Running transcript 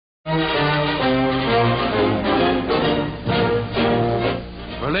Berlin's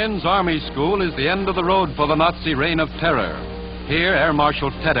Army School is the end of the road for the Nazi reign of terror. Here, Air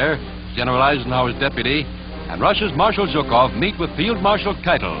Marshal Tedder, General Eisenhower's deputy, and Russia's Marshal Zhukov meet with Field Marshal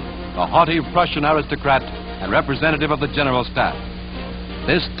Keitel, the haughty Prussian aristocrat and representative of the General Staff.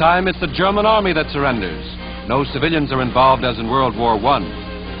 This time, it's the German army that surrenders. No civilians are involved as in World War I.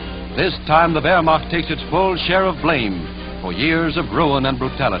 This time, the Wehrmacht takes its full share of blame for years of ruin and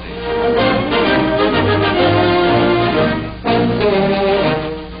brutality.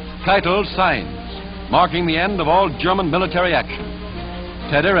 Keitel signs, marking the end of all German military action.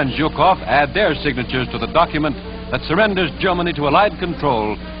 Tedder and Zhukov add their signatures to the document that surrenders Germany to Allied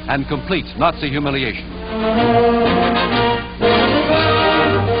control and completes Nazi humiliation.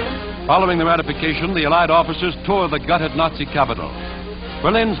 Following the ratification, the Allied officers tour the gutted Nazi capital.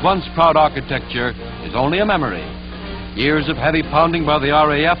 Berlin's once proud architecture is only a memory. Years of heavy pounding by the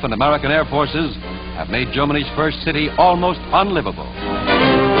RAF and American Air Forces have made Germany's first city almost unlivable.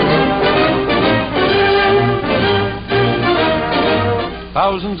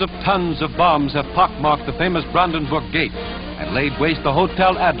 Thousands of tons of bombs have pockmarked the famous Brandenburg Gate and laid waste the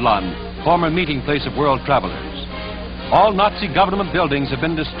Hotel Adlon, former meeting place of world travelers. All Nazi government buildings have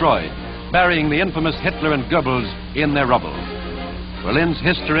been destroyed, burying the infamous Hitler and Goebbels in their rubble. Berlin's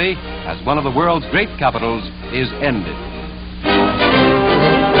history as one of the world's great capitals is ended.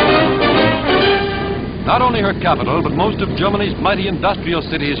 Not only her capital, but most of Germany's mighty industrial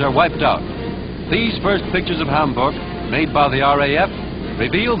cities are wiped out. These first pictures of Hamburg, made by the RAF,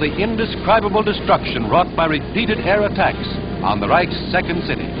 reveal the indescribable destruction wrought by repeated air attacks on the Reich's second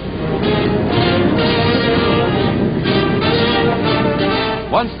city.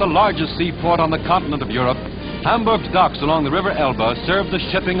 Once the largest seaport on the continent of Europe, Hamburg's docks along the river Elbe served the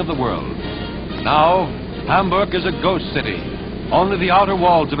shipping of the world. Now, Hamburg is a ghost city. Only the outer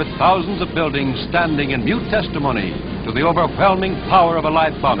walls of its thousands of buildings standing in mute testimony to the overwhelming power of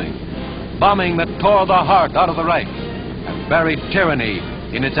Allied bombing. Bombing that tore the heart out of the Reich and buried tyranny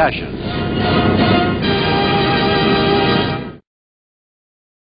in its ashes.